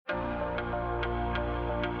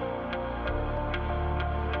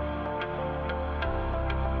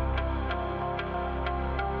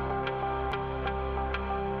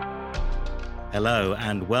Hello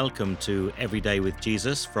and welcome to Everyday with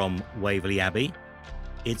Jesus from Waverley Abbey.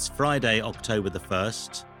 It's Friday, October the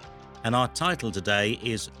 1st, and our title today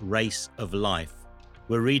is Race of Life.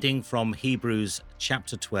 We're reading from Hebrews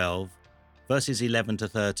chapter 12, verses 11 to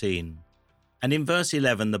 13. And in verse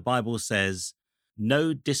 11, the Bible says,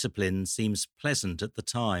 "No discipline seems pleasant at the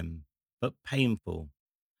time, but painful.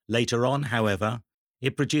 Later on, however,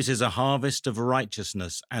 it produces a harvest of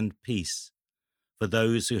righteousness and peace for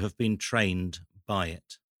those who have been trained by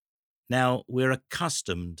it." Now, we're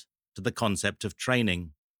accustomed to the concept of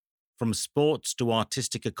training. From sports to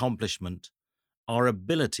artistic accomplishment, our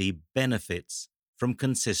ability benefits from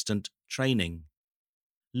consistent training,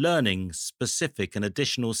 learning specific and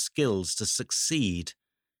additional skills to succeed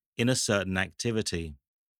in a certain activity.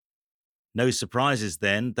 No surprises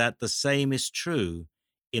then that the same is true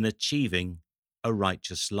in achieving a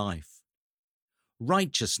righteous life.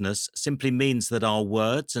 Righteousness simply means that our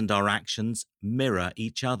words and our actions mirror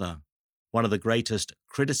each other. One of the greatest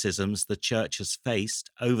criticisms the church has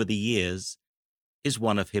faced over the years is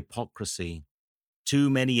one of hypocrisy.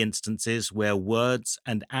 Too many instances where words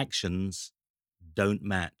and actions don't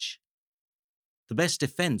match. The best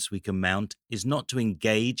defense we can mount is not to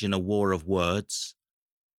engage in a war of words,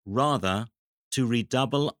 rather to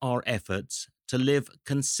redouble our efforts to live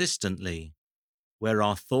consistently, where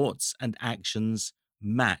our thoughts and actions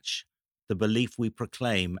match the belief we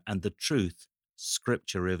proclaim and the truth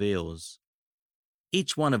Scripture reveals.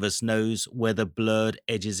 Each one of us knows where the blurred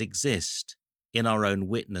edges exist in our own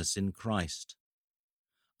witness in Christ.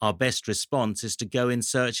 Our best response is to go in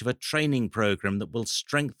search of a training program that will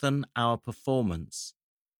strengthen our performance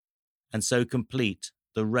and so complete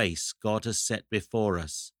the race God has set before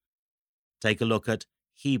us. Take a look at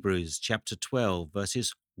Hebrews chapter 12,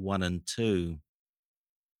 verses 1 and 2.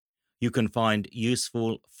 You can find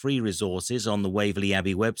useful free resources on the Waverley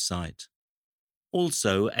Abbey website.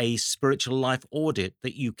 Also, a spiritual life audit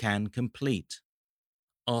that you can complete.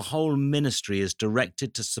 Our whole ministry is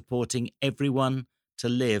directed to supporting everyone to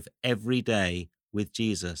live every day with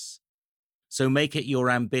Jesus. So make it your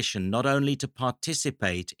ambition not only to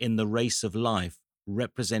participate in the race of life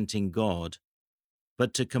representing God,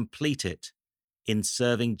 but to complete it in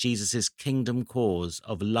serving Jesus' kingdom cause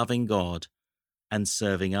of loving God and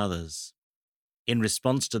serving others. In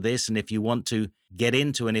response to this, and if you want to get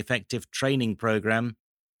into an effective training program,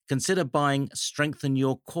 consider buying Strengthen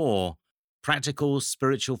Your Core, Practical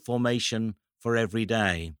Spiritual Formation for Every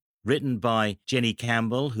Day, written by Jenny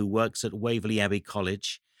Campbell, who works at Waverley Abbey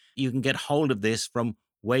College. You can get hold of this from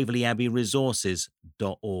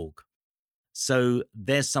waverleyabbeyresources.org. So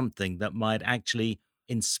there's something that might actually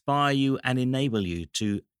inspire you and enable you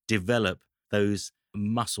to develop those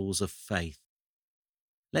muscles of faith.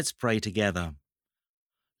 Let's pray together.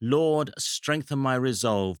 Lord, strengthen my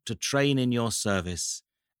resolve to train in your service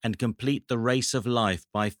and complete the race of life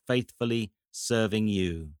by faithfully serving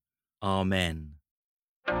you. Amen.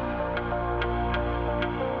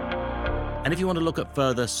 And if you want to look at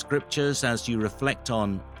further scriptures as you reflect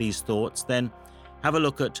on these thoughts, then have a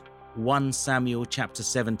look at 1 Samuel chapter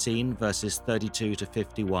 17, verses 32 to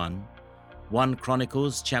 51, 1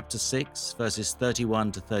 Chronicles chapter 6, verses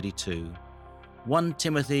 31 to 32, 1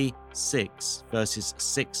 Timothy 6, verses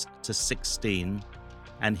 6 to 16,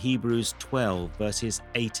 and Hebrews 12, verses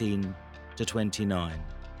 18 to 29.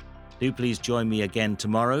 Do please join me again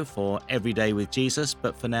tomorrow for Every Day with Jesus,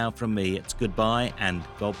 but for now from me, it's goodbye and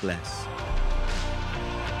God bless.